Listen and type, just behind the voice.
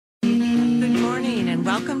and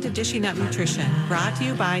welcome to Dishing Up Nutrition, brought to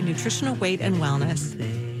you by Nutritional Weight and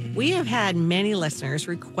Wellness. We have had many listeners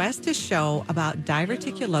request a show about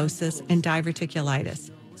diverticulosis and diverticulitis,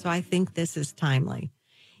 so I think this is timely.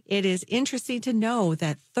 It is interesting to know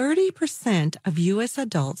that 30% of U.S.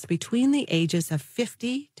 adults between the ages of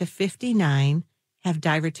 50 to 59 have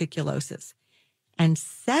diverticulosis, and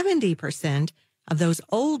 70% of those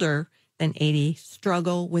older than 80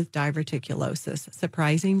 struggle with diverticulosis.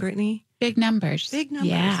 Surprising, Brittany? Big numbers. Big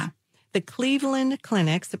numbers. Yeah. The Cleveland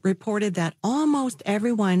clinics reported that almost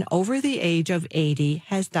everyone over the age of 80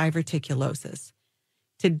 has diverticulosis.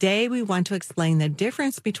 Today, we want to explain the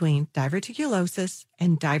difference between diverticulosis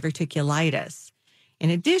and diverticulitis.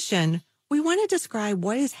 In addition, we want to describe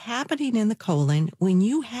what is happening in the colon when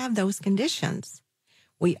you have those conditions.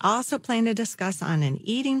 We also plan to discuss on an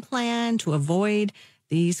eating plan to avoid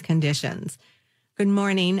these conditions. Good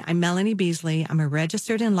morning. I'm Melanie Beasley. I'm a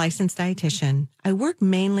registered and licensed dietitian. I work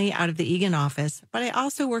mainly out of the Eagan office, but I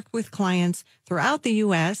also work with clients throughout the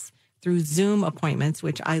U.S. through Zoom appointments,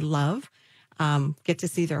 which I love. Get to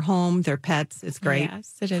see their home, their pets. It's great.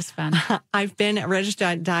 Yes, it is fun. I've been a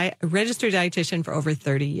registered dietitian for over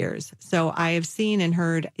 30 years, so I have seen and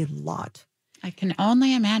heard a lot. I can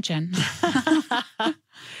only imagine.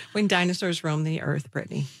 When dinosaurs roam the earth,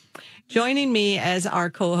 Brittany. Joining me as our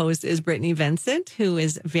co-host is Brittany Vincent, who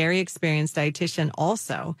is a very experienced dietitian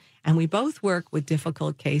also, and we both work with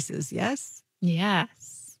difficult cases, yes?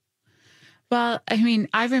 Yes. Well, I mean,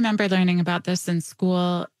 I remember learning about this in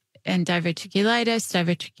school, and diverticulitis,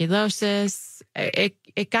 diverticulosis.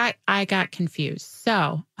 I got confused.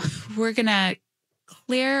 So we're going to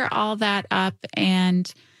clear all that up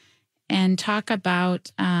and talk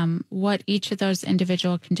about what each of those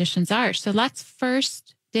individual conditions are. So let's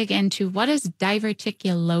first dig into what is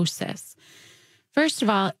diverticulosis. First of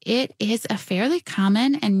all, it is a fairly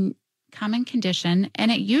common condition,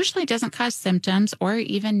 and it usually doesn't cause symptoms or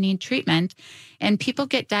even need treatment. And people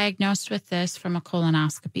get diagnosed with this from a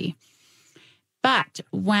colonoscopy. But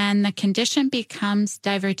when the condition becomes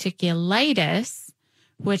diverticulitis,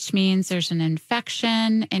 which means there's an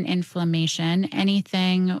infection and inflammation,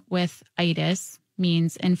 anything with itis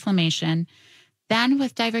means inflammation, then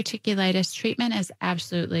with diverticulitis, treatment is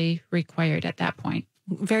absolutely required at that point.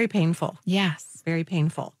 Very painful. Yes. Very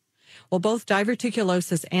painful. Well, both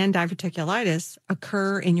diverticulosis and diverticulitis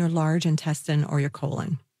occur in your large intestine or your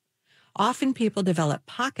colon. Often people develop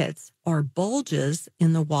pockets or bulges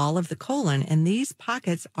in the wall of the colon, and these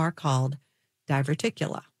pockets are called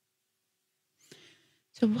diverticula.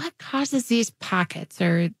 So what causes these pockets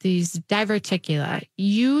or these diverticula?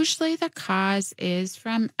 Usually the cause is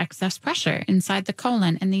from excess pressure inside the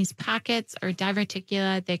colon. And these pockets or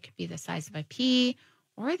diverticula, they could be the size of a pea,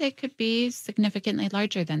 or they could be significantly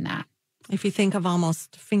larger than that. If you think of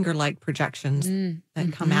almost finger-like projections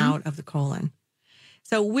that come out of the colon.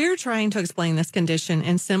 So we're trying to explain this condition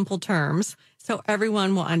in simple terms so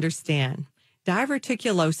everyone will understand.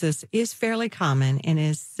 Diverticulosis is fairly common and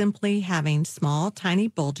is simply having small, tiny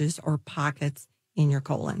bulges or pockets in your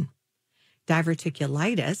colon.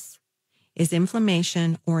 Diverticulitis is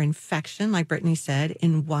inflammation or infection, like Brittany said,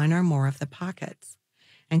 in one or more of the pockets.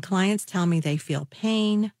 And clients tell me they feel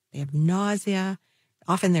pain, they have nausea,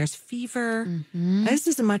 often there's fever. This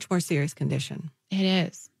is a much more serious condition. It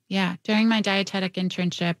is. Yeah. During my dietetic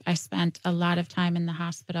internship, I spent a lot of time in the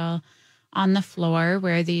hospital on the floor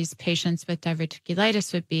where these patients with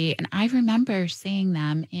diverticulitis would be. And I remember seeing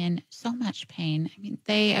them in so much pain. I mean,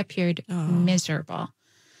 they appeared miserable.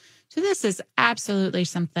 So this is absolutely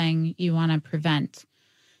something you want to prevent.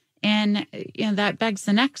 And that begs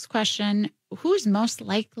the next question, who's most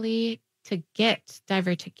likely to get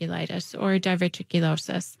diverticulitis or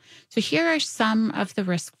diverticulosis? So here are some of the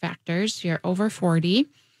risk factors. You're over 40,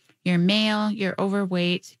 you're male, you're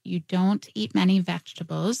overweight, you don't eat many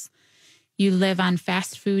vegetables, you live on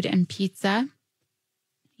fast food and pizza,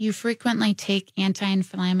 you frequently take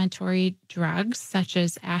anti-inflammatory drugs such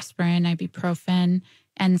as aspirin, ibuprofen,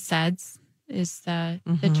 NSAIDs is the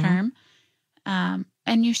term, and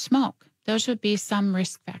you smoke. Those would be some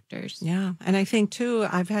risk factors. Yeah. And I think, too,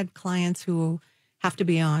 I've had clients who have to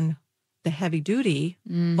be on the heavy-duty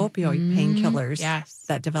opioid painkillers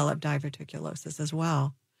that develop diverticulosis as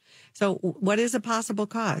well. So what is a possible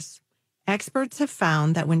cause? Experts have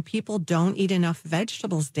found that when people don't eat enough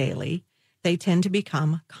vegetables daily, they tend to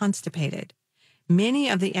become constipated. Many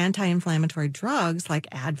of the anti-inflammatory drugs like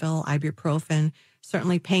Advil, ibuprofen,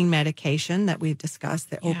 certainly pain medication that we've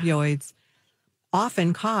discussed, the opioids,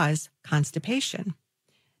 often cause constipation.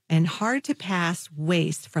 And hard-to-pass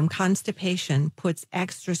waste from constipation puts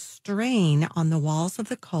extra strain on the walls of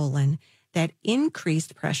the colon. That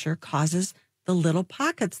increased pressure causes the the little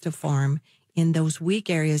pockets to form in those weak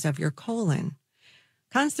areas of your colon.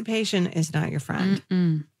 Constipation is not your friend.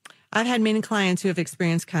 Mm-mm. I've had many clients who have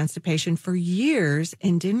experienced constipation for years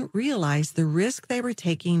and didn't realize the risk they were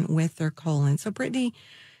taking with their colon. So, Brittany,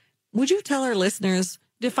 would you tell our listeners,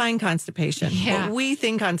 define constipation, what we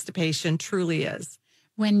think constipation truly is?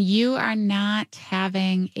 When you are not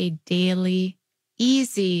having a daily,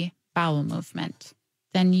 easy bowel movement,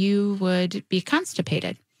 then you would be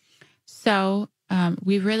constipated. So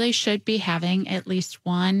we really should be having at least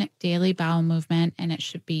one daily bowel movement, and it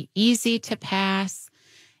should be easy to pass,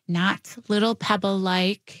 not little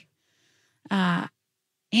pebble-like. And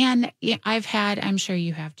I've had, I'm sure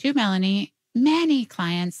you have too, Melanie, many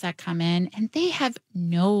clients that come in and they have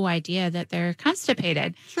no idea that they're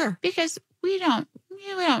constipated. Sure. Because we don't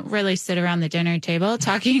really sit around the dinner table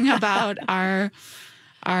talking about our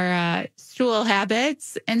stool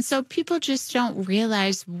habits. And so people just don't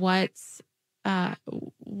realize what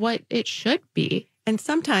it should be. And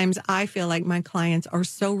sometimes I feel like my clients are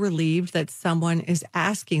so relieved that someone is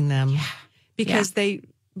asking them because they've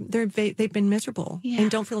been miserable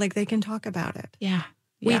and don't feel like they can talk about it. Yeah.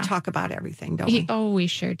 We talk about everything, don't we? Oh, we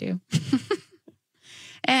sure do.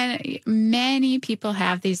 And many people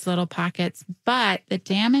have these little pockets, but the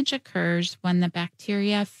damage occurs when the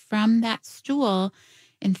bacteria from that stool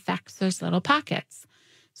infects those little pockets.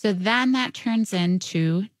 So then that turns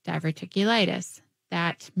into diverticulitis,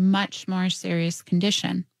 that much more serious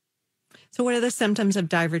condition. So what are the symptoms of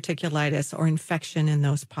diverticulitis or infection in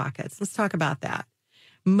those pockets? Let's talk about that.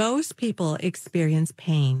 Most people experience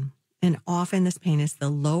pain, and often this pain is the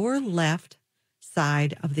lower left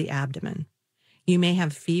side of the abdomen. You may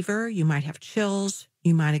have fever, you might have chills,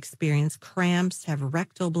 you might experience cramps, have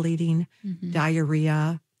rectal bleeding,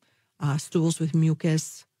 diarrhea, stools with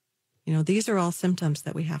mucus. These are all symptoms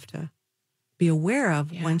that we have to be aware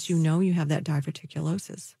of once you know you have that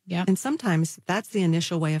diverticulosis. Yeah. And sometimes that's the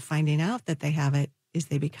initial way of finding out that they have it is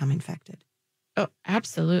they become infected. Oh,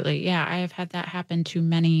 absolutely. Yeah, I have had that happen to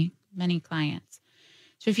many, many clients.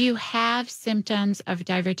 So if you have symptoms of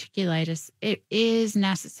diverticulitis, it is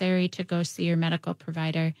necessary to go see your medical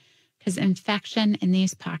provider because infection in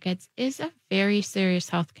these pockets is a very serious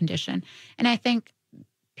health condition. And I think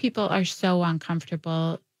people are so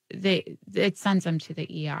uncomfortable, it sends them to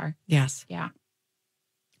the ER. Yes. Yeah.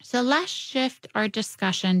 So let's shift our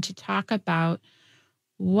discussion to talk about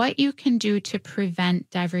what you can do to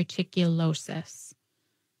prevent diverticulosis.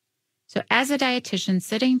 So as a dietitian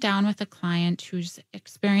sitting down with a client who's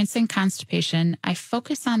experiencing constipation, I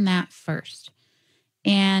focus on that first.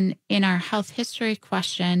 And in our health history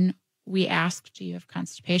question, we ask, do you have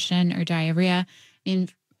constipation or diarrhea?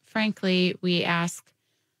 Frankly, we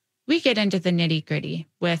get into the nitty gritty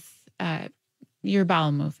with your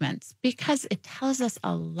bowel movements because it tells us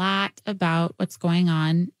a lot about what's going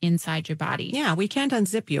on inside your body. Yeah, we can't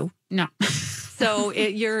unzip you. No. So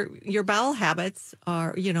your bowel habits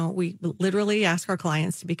are, we literally ask our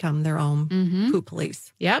clients to become their own poop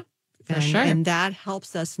police. Yep, for sure. And that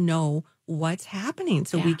helps us know what's happening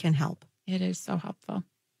so we can help. It is so helpful.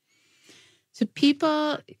 So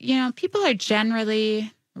people are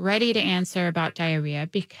generally ready to answer about diarrhea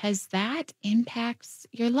because that impacts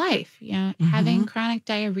your life. Having chronic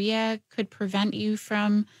diarrhea could prevent you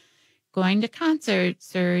from going to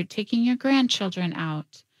concerts or taking your grandchildren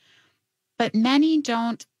out. But many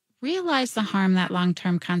don't realize the harm that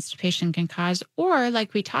long-term constipation can cause, or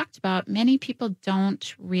like we talked about, many people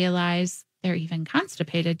don't realize they're even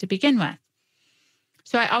constipated to begin with.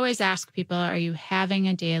 So I always ask people, are you having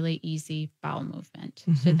a daily easy bowel movement?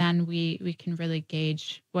 So then we can really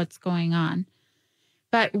gauge what's going on.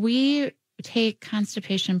 But we take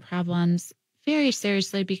constipation problems very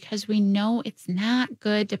seriously because we know it's not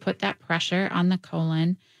good to put that pressure on the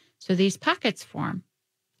colon so these pockets form.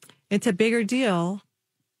 It's a bigger deal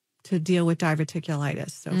to deal with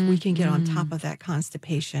diverticulitis. So if we can get on top of that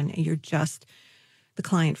constipation, the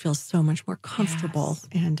client feels so much more comfortable.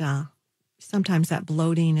 Yes. And sometimes that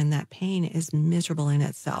bloating and that pain is miserable in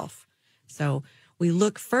itself. So we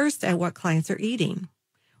look first at what clients are eating.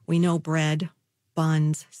 We know bread,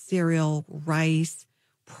 buns, cereal, rice,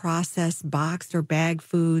 processed boxed or bagged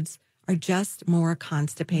foods are just more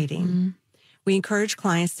constipating. We encourage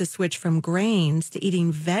clients to switch from grains to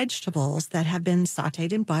eating vegetables that have been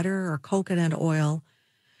sauteed in butter or coconut oil.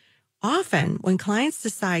 Often, when clients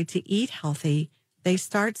decide to eat healthy, they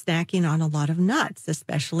start snacking on a lot of nuts,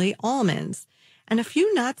 especially almonds. And a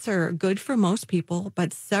few nuts are good for most people,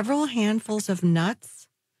 but several handfuls of nuts,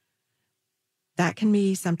 that can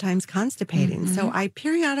be sometimes constipating. So I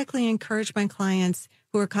periodically encourage my clients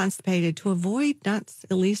who are constipated to avoid nuts,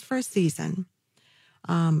 at least for a season.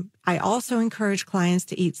 I also encourage clients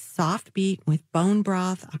to eat soft beet with bone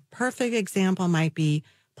broth. A perfect example might be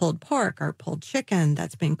pulled pork or pulled chicken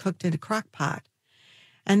that's been cooked in a crock pot.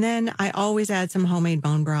 And then I always add some homemade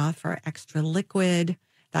bone broth for extra liquid.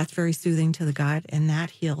 That's very soothing to the gut, and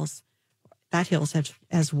that heals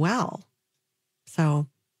as well. So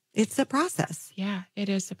it's a process. Yeah, it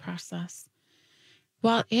is a process.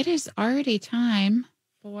 Well, it is already time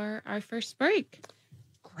for our first break.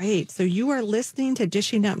 Great. So you are listening to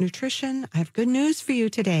Dishing Up Nutrition. I have good news for you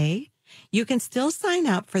today. You can still sign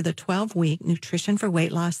up for the 12-week Nutrition for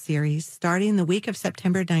Weight Loss series starting the week of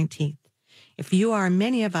September 19th. If you are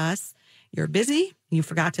many of us, you're busy, you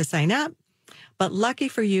forgot to sign up, but lucky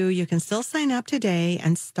for you, you can still sign up today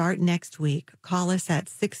and start next week. Call us at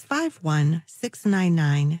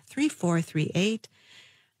 651-699-3438.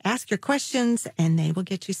 Ask your questions and they will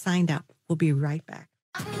get you signed up. We'll be right back.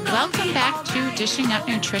 Welcome back to Dishing Up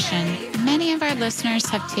Nutrition. Many of our listeners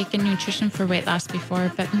have taken nutrition for weight loss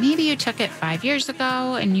before, but maybe you took it 5 years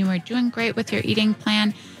ago and you were doing great with your eating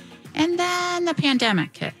plan. And then the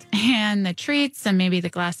pandemic hit and the treats and maybe the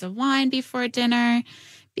glass of wine before dinner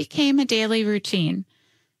became a daily routine.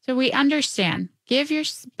 So we understand, give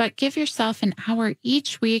yourself an hour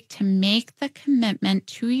each week to make the commitment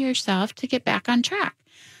to yourself to get back on track.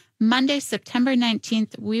 Monday, September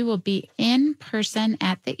 19th, we will be in person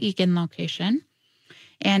at the Eagan location.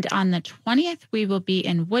 And on the 20th, we will be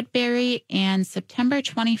in Woodbury. And September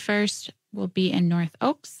 21st, we'll be in North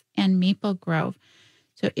Oaks and Maple Grove.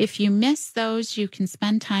 So if you miss those, you can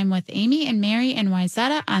spend time with Amy and Mary in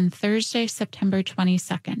Wayzata on Thursday, September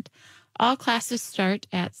 22nd. All classes start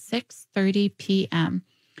at 6:30 p.m.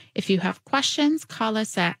 If you have questions, call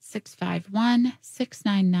us at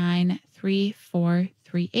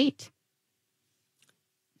 651-699-3438.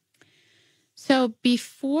 So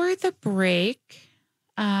before the break,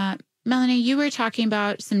 Melanie, you were talking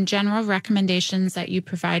about some general recommendations that you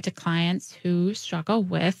provide to clients who struggle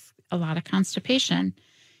with a lot of constipation.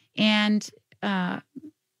 And so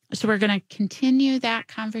we're going to continue that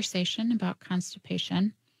conversation about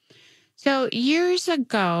constipation. So years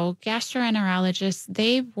ago, gastroenterologists,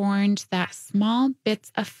 they warned that small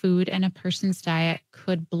bits of food in a person's diet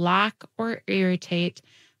could block or irritate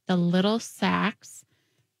the little sacs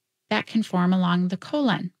that can form along the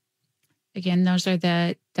colon. Again, those are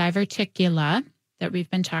the diverticula that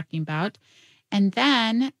we've been talking about. And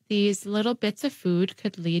then these little bits of food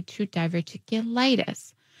could lead to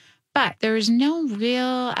diverticulitis. But there is no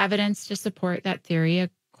real evidence to support that theory,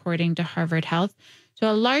 according to Harvard Health. So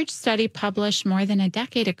a large study published more than a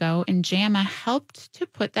decade ago in JAMA helped to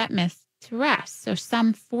put that myth to rest. So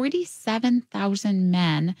some 47,000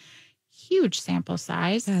 men, huge sample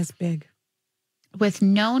size. That's big. With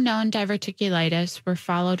no known diverticulitis were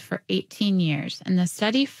followed for 18 years, and the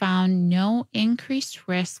study found no increased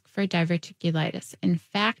risk for diverticulitis. In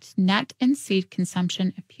fact, nut and seed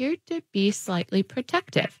consumption appeared to be slightly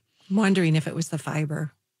protective. I'm wondering if it was the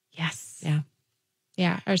fiber. Yes. Yeah.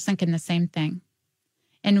 Yeah, I was thinking the same thing.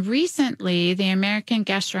 And recently, the American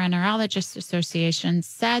Gastroenterologists Association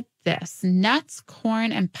said this: nuts,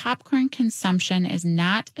 corn, and popcorn consumption is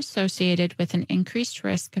not associated with an increased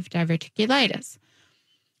risk of diverticulitis.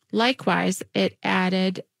 Likewise, it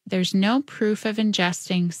added, there's no proof of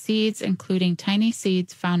ingesting seeds, including tiny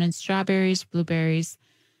seeds found in strawberries, blueberries,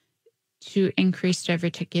 to increase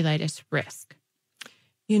diverticulitis risk.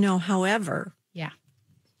 However, yeah,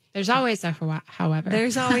 there's always a however.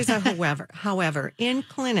 There's always a however. However, in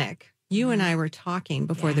clinic, you and I were talking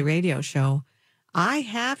before the radio show. I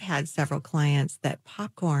have had several clients that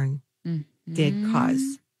popcorn did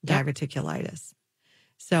cause diverticulitis.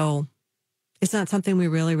 So it's not something we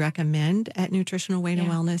really recommend at Nutritional Weight and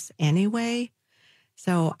Wellness anyway.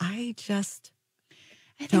 So I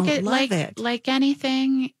don't love it. Like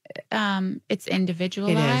anything, it's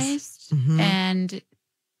individualized. It is.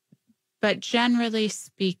 But generally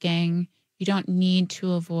speaking, you don't need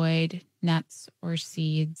to avoid nuts or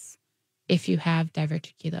seeds if you have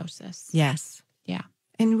diverticulosis. Yes. Yeah.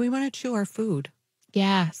 And we want to chew our food.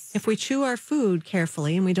 Yes. If we chew our food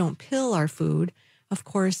carefully and we don't pill our food, of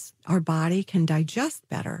course, our body can digest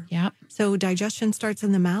better. Yep. So digestion starts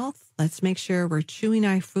in the mouth. Let's make sure we're chewing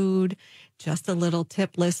our food. Just a little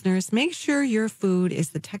tip, listeners, make sure your food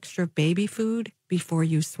is the texture of baby food before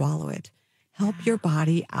you swallow it. Help your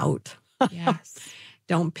body out. Yes.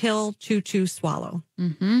 Don't pill, chew, swallow.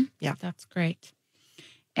 Yeah. That's great.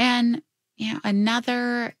 And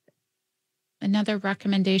another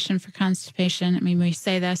recommendation for constipation, I mean, we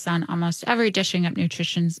say this on almost every Dishing Up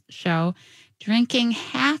Nutrition show, drinking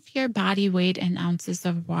half your body weight in ounces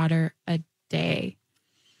of water a day.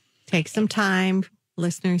 Take some time.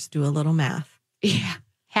 Listeners, do a little math. Yeah.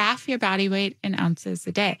 Half your body weight in ounces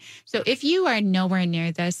a day. So if you are nowhere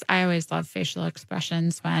near this, I always love facial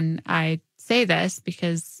expressions when I say this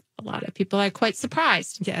because a lot of people are quite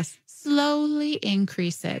surprised. Yes. Slowly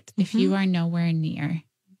increase it if you are nowhere near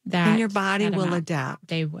that. And your body will amount. adapt.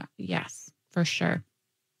 They will. Yes, for sure.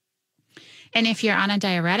 And if you're on a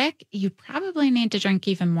diuretic, you probably need to drink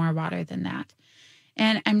even more water than that.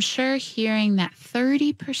 And I'm sure hearing that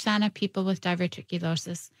 30% of people with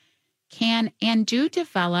diverticulosis can and do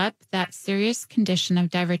develop that serious condition of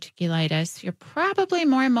diverticulitis, you're probably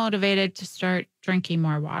more motivated to start drinking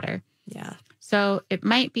more water. Yeah. So it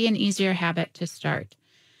might be an easier habit to start.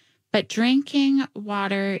 But drinking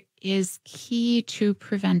water is key to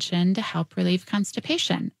prevention to help relieve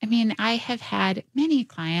constipation. I mean, I have had many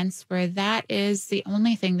clients where that is the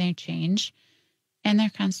only thing they change and their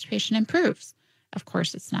constipation improves. Of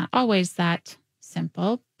course, it's not always that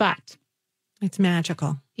simple, but it's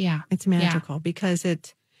magical. Yeah. It's magical because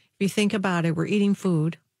if you think about it, we're eating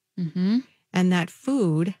food and that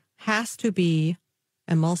food has to be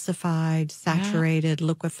emulsified, saturated,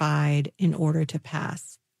 liquefied in order to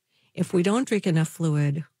pass. If we don't drink enough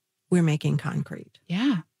fluid, we're making concrete.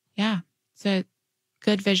 Yeah. Yeah. It's a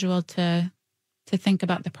good visual to think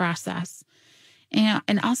about the process.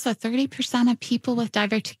 And also 30% of people with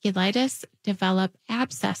diverticulitis develop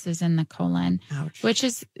abscesses in the colon, Ouch. Which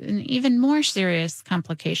is an even more serious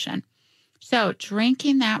complication. So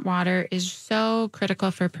drinking that water is so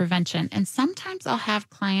critical for prevention. And sometimes I'll have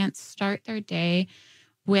clients start their day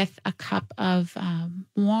with a cup of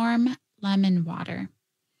warm lemon water.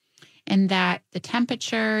 And that the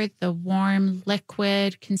temperature, the warm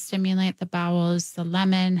liquid can stimulate the bowels. The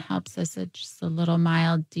lemon helps us just a little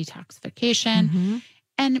mild detoxification.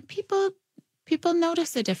 And people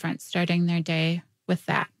notice a difference starting their day with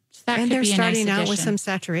that. So that and could they're be a starting nice out with addition. some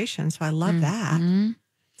saturation. So I love that.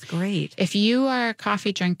 It's great. If you are a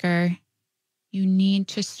coffee drinker, you need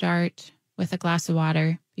to start with a glass of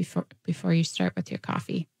water before you start with your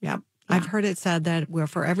coffee. Yep. Yeah. I've heard it said that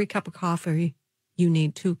for every cup of coffee, you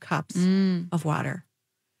need 2 cups of water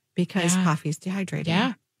because coffee is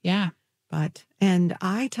dehydrating. Yeah. And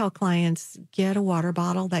I tell clients, get a water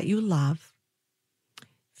bottle that you love.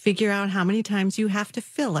 Figure out how many times you have to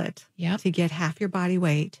fill it to get half your body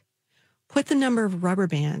weight. Put the number of rubber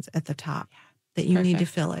bands at the top that you need to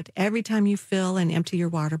fill it. Every time you fill and empty your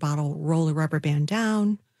water bottle, roll a rubber band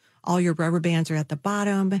down. All your rubber bands are at the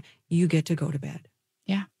bottom. You get to go to bed.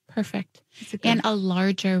 Yeah. Perfect. And a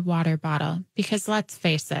larger water bottle, because let's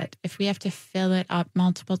face it, if we have to fill it up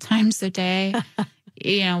multiple times a day,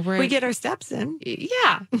 we get our steps in.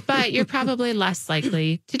 Yeah. But you're probably less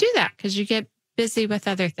likely to do that because you get busy with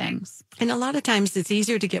other things. And a lot of times it's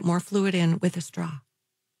easier to get more fluid in with a straw,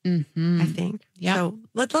 I think. Yep. So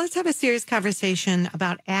let's have a serious conversation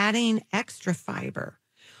about adding extra fiber.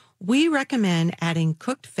 We recommend adding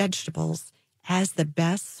cooked vegetables as the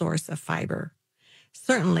best source of fiber.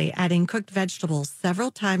 Certainly adding cooked vegetables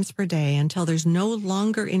several times per day until there's no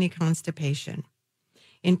longer any constipation.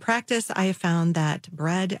 In practice, I have found that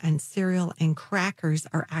bread and cereal and crackers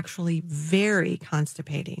are actually very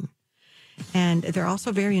constipating. And they're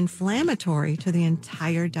also very inflammatory to the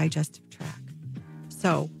entire digestive tract.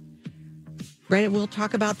 So, we'll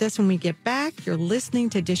talk about this when we get back. You're listening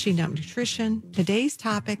to Dishing Up Nutrition. Today's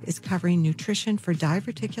topic is covering nutrition for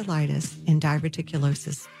diverticulitis and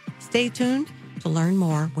diverticulosis. Stay tuned to learn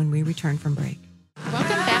more when we return from break.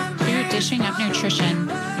 Welcome back to Dishing Up Nutrition.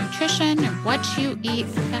 Nutrition, what you eat,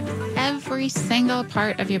 affects every single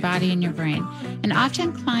part of your body and your brain. And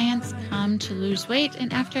often clients come to lose weight,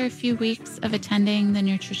 and after a few weeks of attending the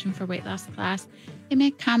Nutrition for Weight Loss class, they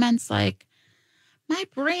make comments like, my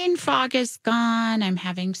brain fog is gone. I'm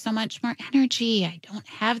having so much more energy. I don't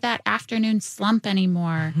have that afternoon slump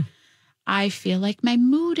anymore. I feel like my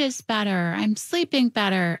mood is better. I'm sleeping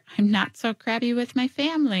better. I'm not so crabby with my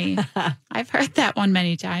family. I've heard that one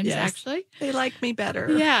many times, actually. They like me better.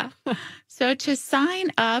 Yeah. So to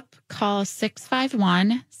sign up, call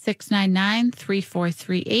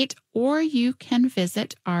 651-699-3438, or you can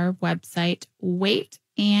visit our website,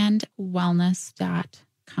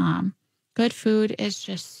 weightandwellness.com. Good food is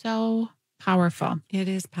just so powerful. It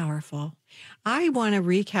is powerful. I want to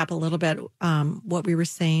recap a little bit what we were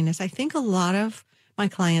saying is I think a lot of my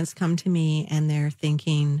clients come to me and they're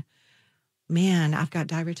thinking, man, I've got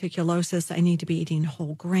diverticulosis. I need to be eating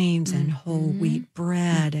whole grains and whole wheat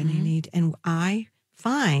bread. And I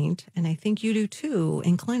find, and I think you do too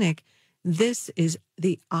in clinic, this is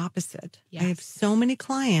the opposite. Yes. I have so many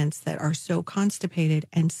clients that are so constipated,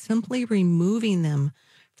 and simply removing them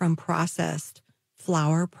from processed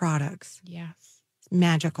flour products. Yes.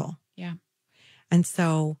 Magical. Yeah. And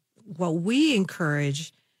so what we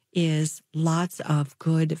encourage is lots of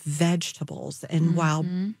good vegetables. And while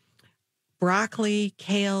Mm-hmm. broccoli,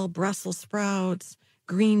 kale, Brussels sprouts,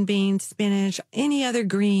 green beans, spinach, any other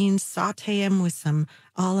greens, saute them with some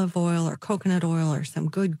olive oil or coconut oil or some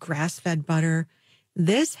good grass-fed butter.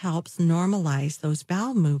 This helps normalize those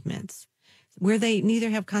bowel movements where they neither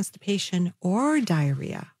have constipation or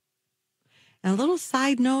diarrhea. And a little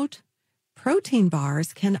side note, protein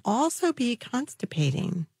bars can also be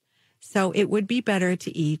constipating. So it would be better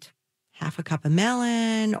to eat half a cup of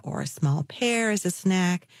melon or a small pear as a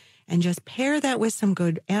snack and just pair that with some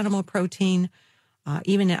good animal protein,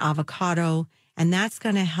 even an avocado, and that's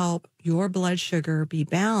going to help your blood sugar be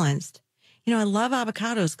balanced. You know, I love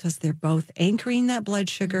avocados because they're both anchoring that blood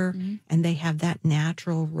sugar and they have that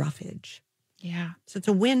natural roughage. Yeah. So it's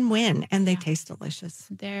a win-win, and they taste delicious.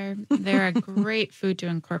 They're a great food to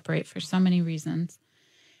incorporate for so many reasons.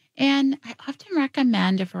 And I often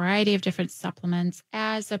recommend a variety of different supplements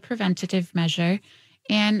as a preventative measure.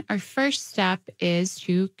 And our first step is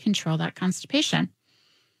to control that constipation.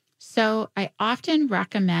 So I often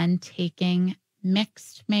recommend taking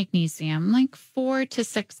mixed magnesium, like 4 to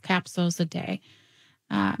 6 capsules a day.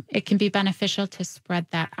 It can be beneficial to spread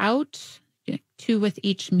that out, 2 with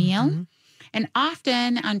each meal. Mm-hmm. And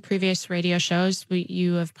often on previous radio shows,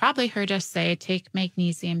 you have probably heard us say take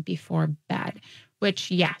magnesium before bed,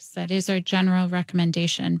 which, yes, that is our general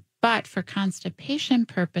recommendation. But for constipation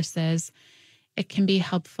purposes, it can be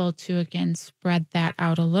helpful to, again, spread that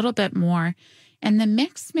out a little bit more. And the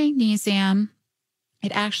mixed magnesium,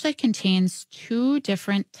 it actually contains 2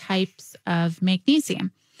 different types of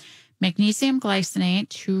magnesium. Magnesium glycinate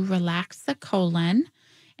to relax the colon,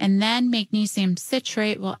 and then magnesium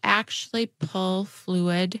citrate will actually pull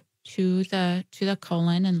fluid to the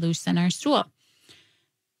colon and loosen our stool.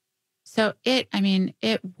 So it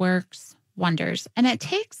works wonders. And it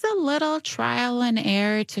takes a little trial and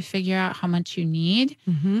error to figure out how much you need.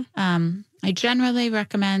 Mm-hmm. I generally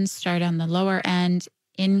recommend start on the lower end,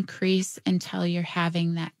 increase until you're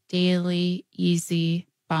having that daily, easy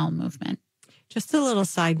bowel movement. Just a little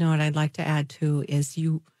side note I'd like to add too is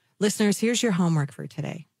you listeners, here's your homework for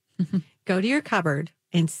today. Go to your cupboard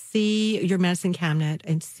and see your medicine cabinet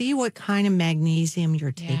and see what kind of magnesium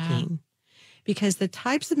you're taking. Because the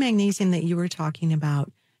types of magnesium that you were talking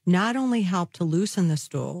about not only help to loosen the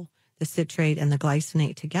stool, the citrate and the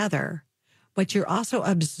glycinate together, but you're also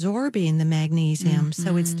absorbing the magnesium.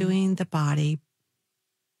 So it's doing the body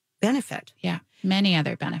benefit. Yeah, many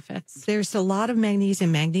other benefits. There's a lot of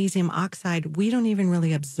magnesium oxide we don't even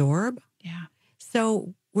really absorb. Yeah.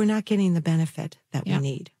 So we're not getting the benefit that we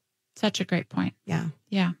need. Such a great point. Yeah.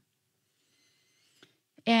 Yeah.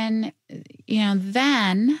 And,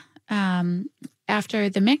 then after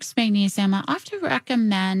the mixed magnesium, I often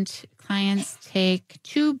recommend clients take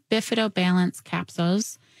 2 Bifido-Balance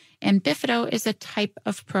capsules. And Bifido is a type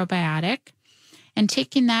of probiotic. And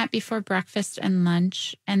taking that before breakfast and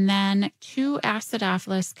lunch, and then 2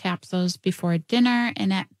 acidophilus capsules before dinner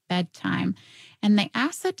and at bedtime. And the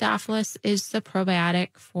acidophilus is the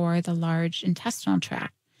probiotic for the large intestinal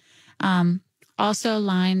tract. Also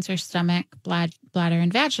lines our stomach, bladder,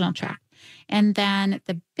 and vaginal tract. And then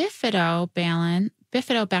the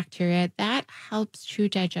bifidobacteria, that helps to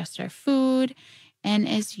digest our food and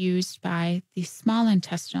is used by the small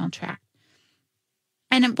intestinal tract.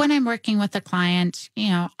 And when I'm working with a client,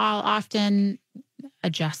 I'll often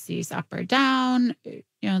adjust these up or down.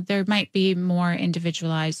 There might be more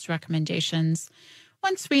individualized recommendations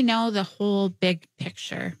once we know the whole big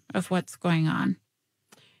picture of what's going on.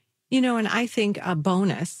 And I think a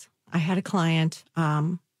bonus, I had a client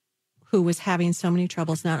who was having so many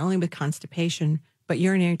troubles, not only with constipation, but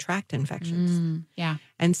urinary tract infections. Yeah.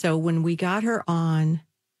 And so when we got her on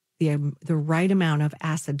the right amount of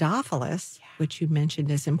acidophilus, which you mentioned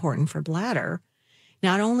is important for bladder,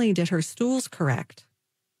 not only did her stools correct,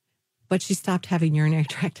 but she stopped having urinary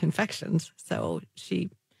tract infections. So she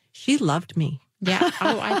loved me. Yeah.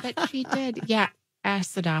 Oh, I bet she did. Yeah.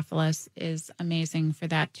 Acidophilus is amazing for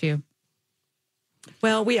that too.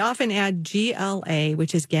 Well, we often add GLA,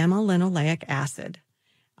 which is gamma linoleic acid.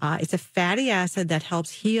 It's a fatty acid that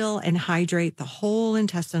helps heal and hydrate the whole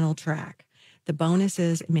intestinal tract. The bonus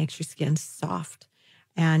is it makes your skin soft.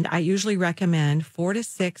 And I usually recommend 4 to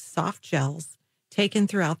 6 soft gels taken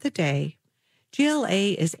throughout the day. GLA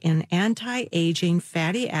is an anti-aging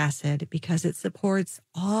fatty acid because it supports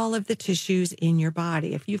all of the tissues in your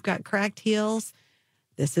body. If you've got cracked heels,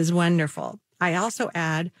 this is wonderful. I also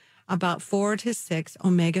add about 4 to 6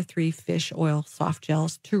 omega-3 fish oil soft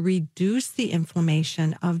gels to reduce the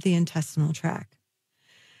inflammation of the intestinal tract.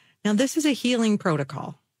 Now, this is a healing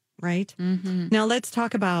protocol. right? Mm-hmm. Now let's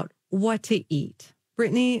talk about what to eat.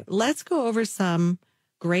 Brittany, let's go over some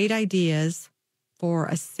great ideas for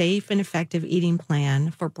a safe and effective eating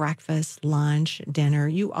plan for breakfast, lunch, dinner.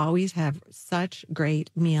 You always have such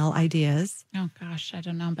great meal ideas. Oh, gosh, I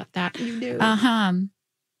don't know about that. You do.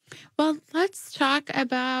 Well, let's talk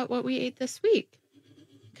about what we ate this week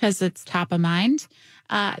because it's top of mind.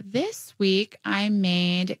 This week, I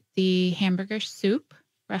made the hamburger soup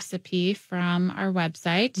recipe from our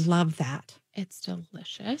website. Love that. It's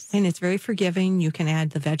delicious. And it's very forgiving. You can add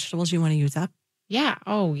the vegetables you want to use up. Yeah.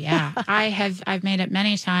 Oh, yeah. I've made it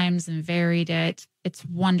many times and varied it. It's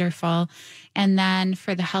wonderful. And then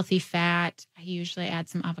for the healthy fat, I usually add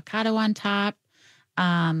some avocado on top.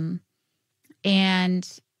 And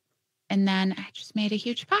then I just made a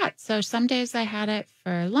huge pot. So some days I had it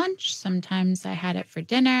for lunch. Sometimes I had it for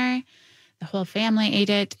dinner. The whole family ate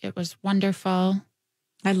it. It was wonderful.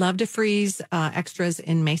 I love to freeze extras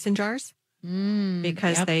in mason jars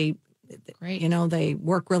because they, great. They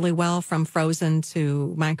work really well from frozen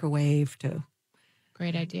to microwave to.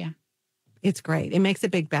 Great idea. It's great. It makes a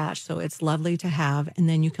big batch, so it's lovely to have. And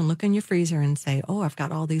then you can look in your freezer and say, oh, I've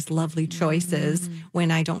got all these lovely choices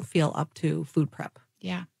when I don't feel up to food prep.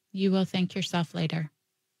 Yeah. You will thank yourself later.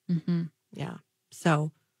 Mm-hmm. Yeah.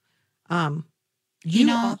 So,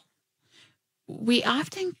 we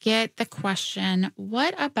often get the question,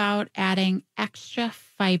 what about adding extra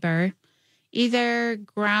fiber, either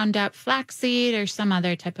ground up flaxseed or some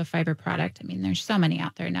other type of fiber product? I mean, there's so many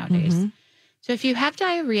out there nowadays. Mm-hmm. So if you have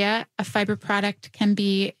diarrhea, a fiber product can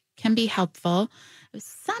be helpful.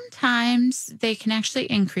 Sometimes they can actually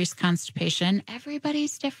increase constipation.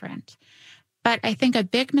 Everybody's different. But I think a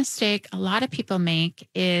big mistake a lot of people make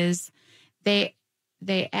is they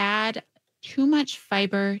add too much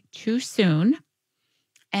fiber too soon,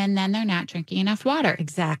 and then they're not drinking enough water.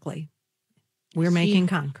 Exactly. We're making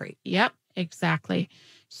concrete. Yep, exactly.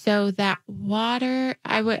 So that water,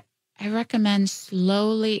 I recommend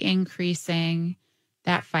slowly increasing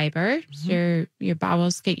that fiber so your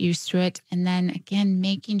bowels get used to it. And then again,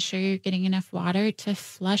 making sure you're getting enough water to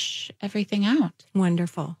flush everything out.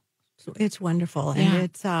 Wonderful. It's wonderful. And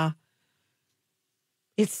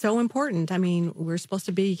it's so important. I mean, we're supposed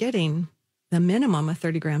to be getting the minimum of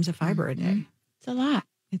 30 grams of fiber a day. It's a lot.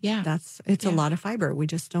 It's a lot of fiber. We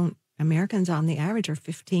just don't, Americans on the average are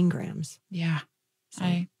 15 grams. Yeah. So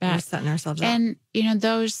I bet. we're setting ourselves up. And,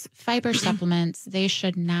 those fiber supplements, they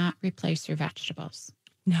should not replace your vegetables.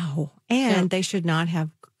 No. And they should not have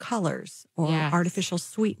colors or artificial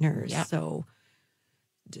sweeteners. Yep. So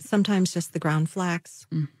sometimes just the ground flax,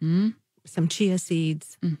 some chia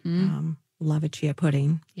seeds. Love a chia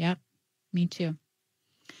pudding. Yep. Me too.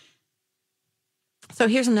 So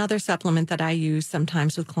here's another supplement that I use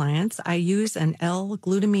sometimes with clients. I use an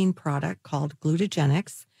L-glutamine product called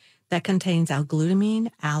Glutagenics that contains L-glutamine,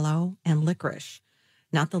 aloe, and licorice.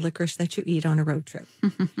 Not the licorice that you eat on a road trip.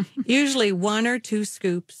 Usually 1 or 2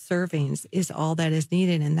 scoop servings is all that is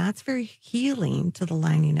needed, and that's very healing to the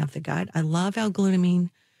lining of the gut. I love L-glutamine.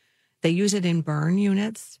 They use it in burn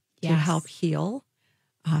units to help heal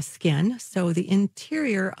skin. So the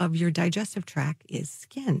interior of your digestive tract is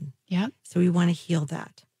skin. Yep. So we want to heal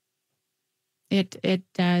that. It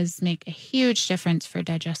does make a huge difference for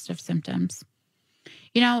digestive symptoms.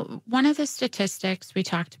 One of the statistics we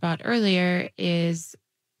talked about earlier is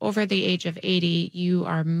over the age of 80, you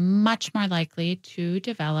are much more likely to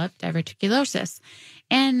develop diverticulosis.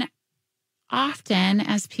 And often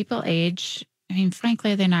as people age,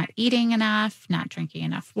 frankly, they're not eating enough, not drinking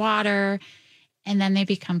enough water, and then they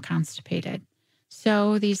become constipated.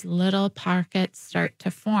 So these little pockets start to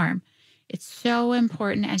form. It's so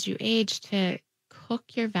important as you age to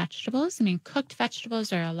cook your vegetables. Cooked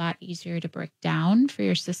vegetables are a lot easier to break down for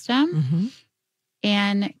your system.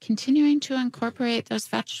 And continuing to incorporate those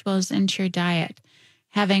vegetables into your diet,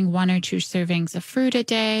 having 1 or 2 servings of fruit a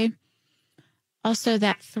day. Also,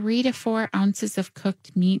 that 3 to 4 ounces of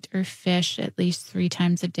cooked meat or fish at least 3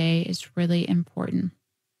 times a day is really important.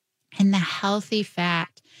 And the healthy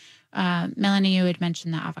fat, Melanie, you had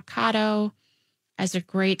mentioned the avocado as a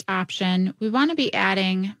great option. We want to be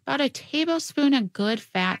adding about a tablespoon of good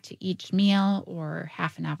fat to each meal, or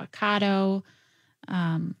half an avocado,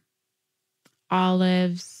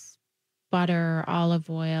 olives, butter, olive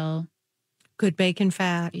oil. Good bacon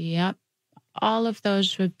fat. Yep. All of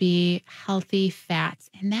those would be healthy fats.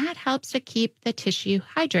 And that helps to keep the tissue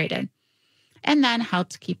hydrated. And then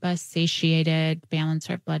helps keep us satiated, balance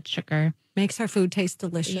our blood sugar. Makes our food taste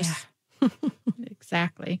delicious. Yeah,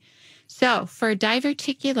 exactly. So for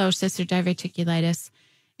diverticulosis or diverticulitis,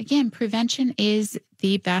 again, prevention is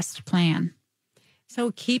the best plan.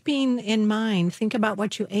 So keeping in mind, think about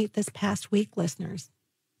what you ate this past week, listeners.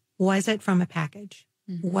 Was it from a package?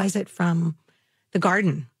 Was it from the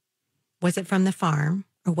garden? Was it from the farm?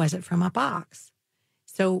 Or was it from a box?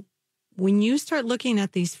 So when you start looking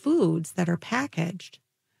at these foods that are packaged,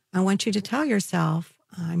 I want you to tell yourself,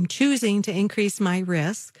 I'm choosing to increase my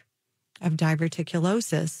risk of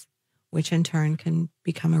diverticulosis, which in turn can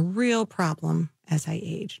become a real problem as I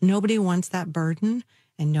age. Nobody wants that burden,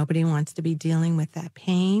 and nobody wants to be dealing with that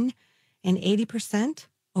pain. And 80%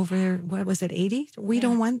 over, what was it, 80? We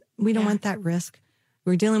don't want that risk.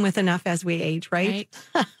 We're dealing with enough as we age, right?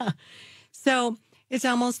 So it's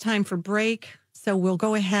almost time for break. So we'll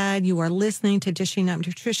go ahead. You are listening to Dishing Up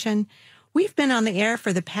Nutrition. We've been on the air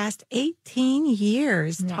for the past 18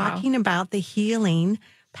 years talking about the healing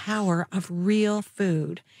power of real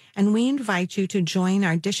food. And we invite you to join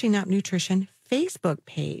our Dishing Up Nutrition Facebook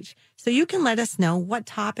page so you can let us know what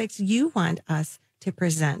topics you want us to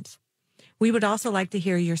present. We would also like to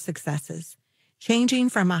hear your successes. Changing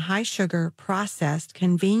from a high sugar, processed,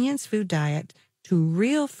 convenience food diet to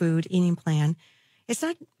real food eating plan. It's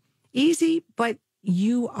not easy, but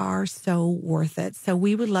you are so worth it. So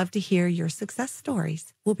we would love to hear your success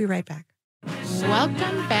stories. We'll be right back.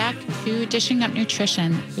 Welcome back to Dishing Up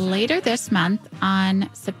Nutrition. Later this month, on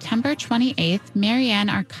September 28th, Marianne,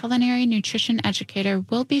 our culinary nutrition educator,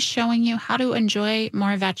 will be showing you how to enjoy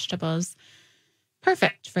more vegetables.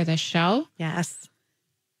 Perfect for this show. Yes.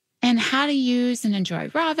 And how to use and enjoy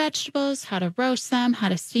raw vegetables, how to roast them, how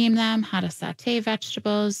to steam them, how to saute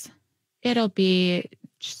vegetables. It'll be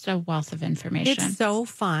just a wealth of information. It's so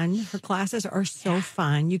fun. Her classes are so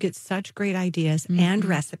fun. You get such great ideas and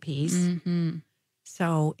recipes.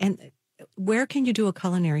 So, and where can you do a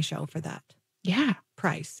culinary show for that?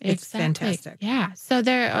 Price. It's fantastic.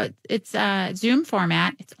 So it's a Zoom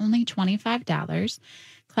format. It's only $25.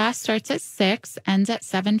 Class starts at 6, ends at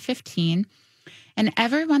 7:15. And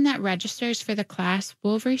everyone that registers for the class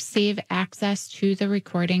will receive access to the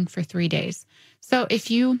recording for 3 days. So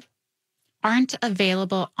if you aren't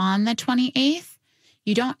available on the 28th,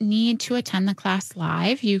 you don't need to attend the class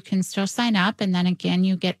live. You can still sign up. And then again,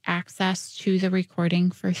 you get access to the recording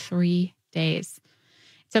for 3 days.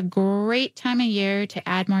 It's a great time of year to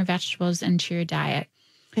add more vegetables into your diet.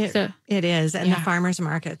 It is. And the farmers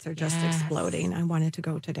markets are just exploding. I wanted to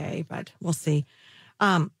go today, but we'll see.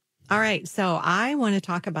 All right. So I want to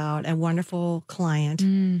talk about a wonderful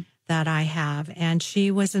client that I have. And she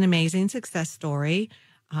was an amazing success story.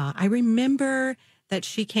 I remember that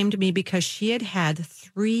she came to me because she had had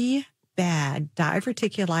 3 bad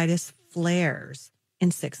diverticulitis flares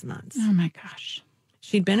in 6 months. Oh, my gosh.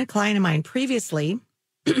 She'd been a client of mine previously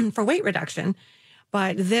for weight reduction.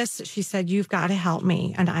 But this, she said, you've got to help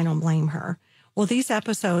me. And I don't blame her. Well, these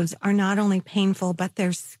episodes are not only painful, but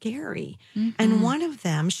they're scary. And one of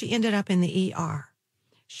them, she ended up in the ER.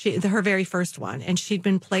 Her very first one. And she'd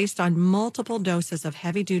been placed on multiple doses of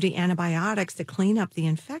heavy-duty antibiotics to clean up the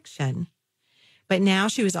infection. But now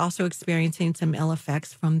she was also experiencing some ill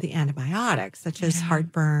effects from the antibiotics, such as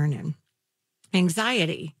heartburn and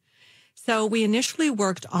anxiety. So we initially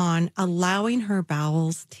worked on allowing her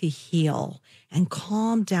bowels to heal and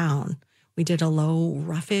calm down. We did a low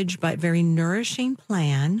roughage but very nourishing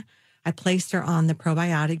plan. I placed her on the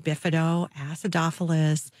probiotic Bifido,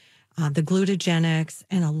 acidophilus, the glutagenics,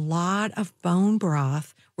 and a lot of bone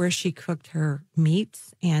broth where she cooked her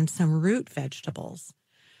meats and some root vegetables.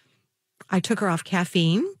 I took her off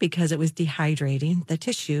caffeine because it was dehydrating the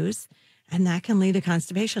tissues, and that can lead to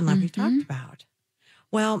constipation like we talked about.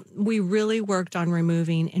 Well, we really worked on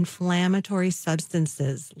removing inflammatory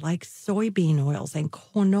substances like soybean oils and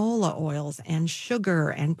canola oils and sugar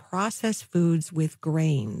and processed foods with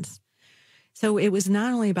grains. So it was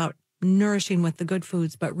not only about nourishing with the good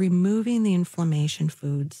foods, but removing the inflammation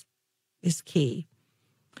foods is key.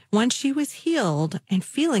 Once she was healed and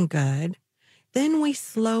feeling good, then we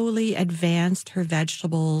slowly advanced her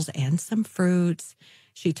vegetables and some fruits.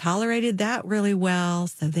 She tolerated that really well.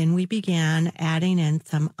 So then we began adding in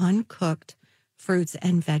some uncooked fruits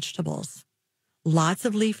and vegetables, lots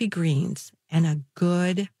of leafy greens, and a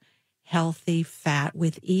good, healthy fat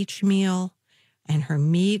with each meal, and her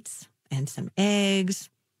meats and some eggs.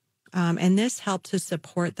 And this helped to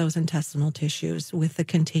support those intestinal tissues with the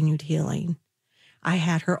continued healing. I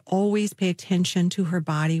had her always pay attention to her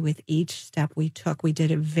body with each step we took. We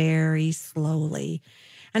did it very slowly.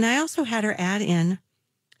 And I also had her add in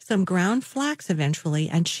some ground flax eventually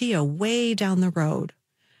and chia way down the road.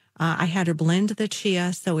 I had her blend the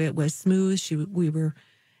chia so it was smooth. She was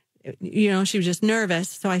just nervous.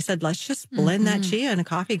 So I said, let's just blend that chia in a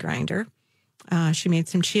coffee grinder. She made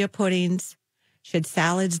some chia puddings. She had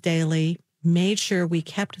salads daily. made sure we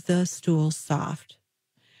kept the stool soft.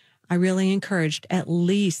 I really encouraged at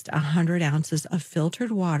least 100 ounces of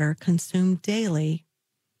filtered water consumed daily,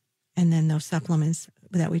 and then those supplements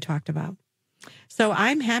that we talked about. So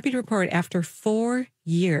I'm happy to report after 4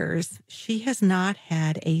 years, she has not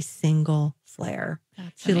had a single flare.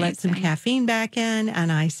 That's She let some amazing. caffeine back in,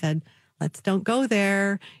 and I said, let's don't go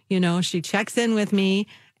there. She checks in with me,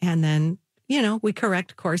 and then, we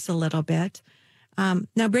correct course a little bit.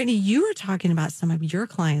 Now, Brittany, you were talking about some of your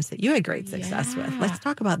clients that you had great success with. Let's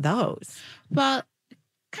talk about those. Well,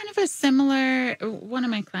 kind of a similar, one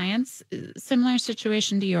of my clients, similar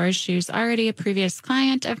situation to yours. She was already a previous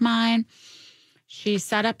client of mine. She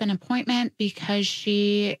set up an appointment because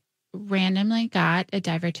she randomly got a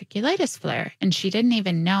diverticulitis flare, and she didn't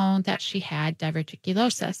even know that she had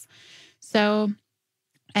diverticulosis. So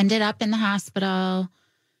ended up in the hospital,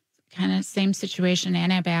 kind of same situation,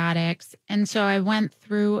 antibiotics. And so I went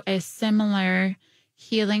through a similar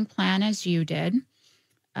healing plan as you did.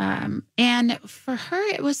 And for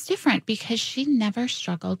her, it was different because she never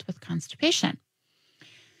struggled with constipation.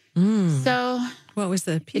 So what was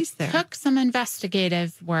the piece there? It took some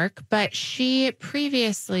investigative work, but she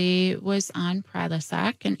previously was on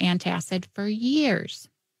Prilosec and antacid for years.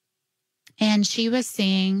 And she was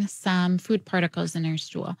seeing some food particles in her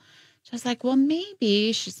stool. So I was like, well,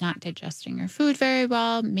 maybe she's not digesting her food very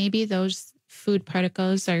well. Maybe those food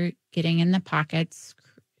particles are getting in the pockets,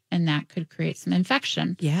 and that could create some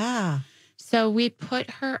infection. Yeah. So we put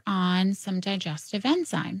her on some digestive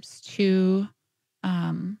enzymes to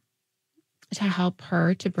help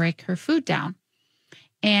her to break her food down.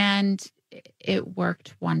 And it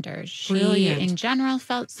worked wonders. Brilliant. She, in general,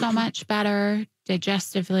 felt so much better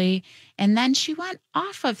digestively. And then she went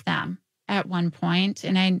off of them at one point.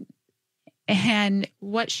 And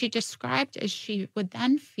what she described is she would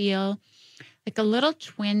then feel like a little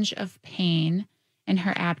twinge of pain in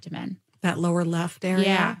her abdomen. That lower left area?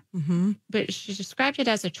 Yeah. Mm-hmm. But she described it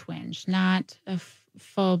as a twinge, not a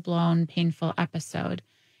full-blown painful episode.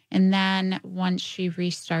 And then once she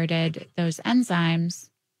restarted those enzymes,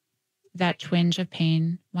 that twinge of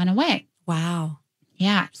pain went away. Wow.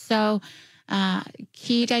 Yeah. So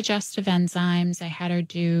key digestive enzymes, I had her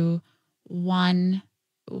do one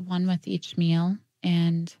with each meal.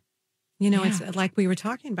 And it's like we were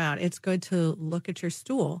talking about. It's good to look at your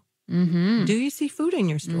stool. Mm-hmm. Do you see food in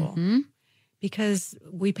your stool? Mm-hmm. Because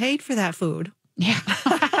we paid for that food. Yeah.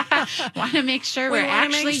 Want to make sure we're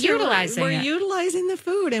actually utilizing it. We're utilizing the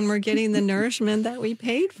food and we're getting the nourishment that we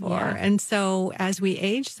paid for. Yeah. And so as we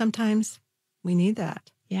age, sometimes we need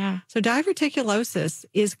that. Yeah. So diverticulosis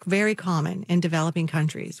is very common in developing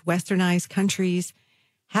countries. Westernized countries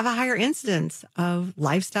have a higher incidence of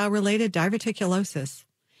lifestyle-related diverticulosis.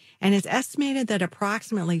 And it's estimated that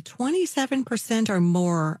approximately 27% or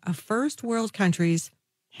more of first world countries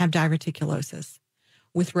have diverticulosis,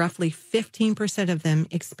 with roughly 15% of them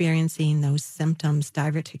experiencing those symptoms,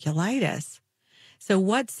 diverticulitis. So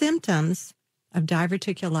what symptoms of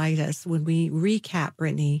diverticulitis would we recap,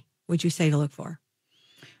 Brittany, would you say to look for?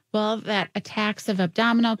 Well, that attacks of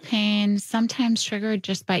abdominal pain, sometimes triggered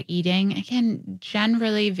just by eating. Again,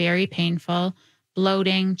 generally very painful.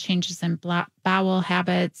 Bloating, changes in bowel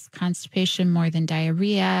habits, constipation more than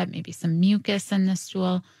diarrhea, maybe some mucus in the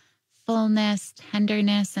stool, fullness,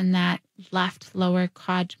 tenderness in that left lower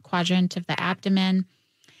quadrant of the abdomen.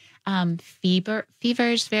 Fever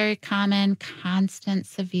is very common, constant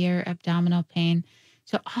severe abdominal pain.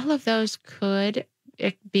 So all of those could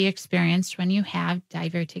be experienced when you have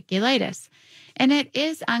diverticulitis. And it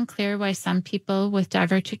is unclear why some people with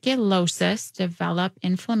diverticulosis develop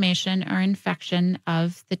inflammation or infection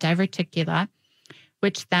of the diverticula,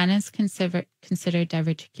 which then is considered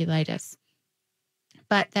diverticulitis.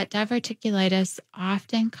 But that diverticulitis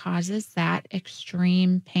often causes that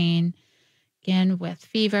extreme pain, again, with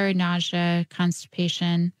fever, nausea,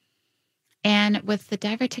 constipation. And with the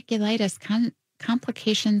diverticulitis,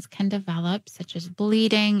 complications can develop, such as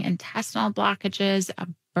bleeding, intestinal blockages, a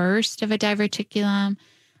burst of a diverticulum,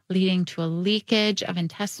 leading to a leakage of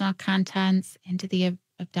intestinal contents into the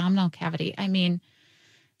abdominal cavity. I mean,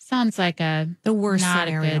 sounds like the worst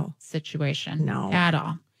scenario. A good situation. No. At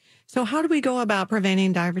all. So how do we go about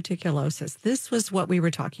preventing diverticulosis? This was what we were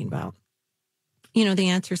talking about. The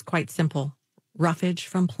answer is quite simple. Roughage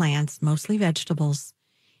from plants, mostly vegetables.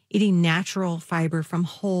 Eating natural fiber from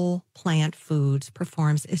whole plant foods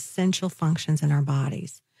performs essential functions in our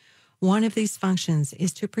bodies. One of these functions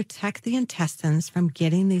is to protect the intestines from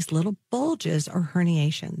getting these little bulges or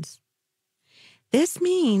herniations. This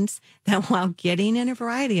means that while getting in a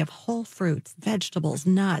variety of whole fruits, vegetables,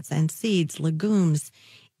 nuts, and seeds, legumes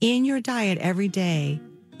in your diet every day,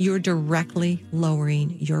 you're directly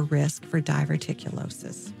lowering your risk for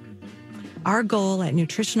diverticulosis. Our goal at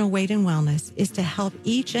Nutritional Weight and Wellness is to help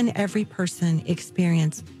each and every person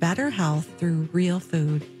experience better health through real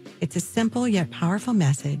food. It's a simple yet powerful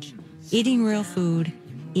message. Eating real food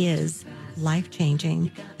is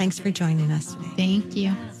life-changing. Thanks for joining us today. Thank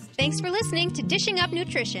you. Thanks for listening to Dishing Up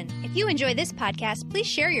Nutrition. If you enjoy this podcast, please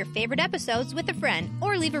share your favorite episodes with a friend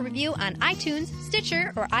or leave a review on iTunes,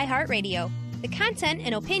 Stitcher, or iHeartRadio. The content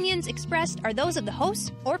and opinions expressed are those of the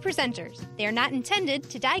hosts or presenters. They are not intended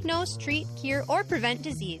to diagnose, treat, cure, or prevent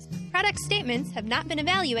disease. Product statements have not been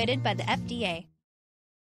evaluated by the FDA.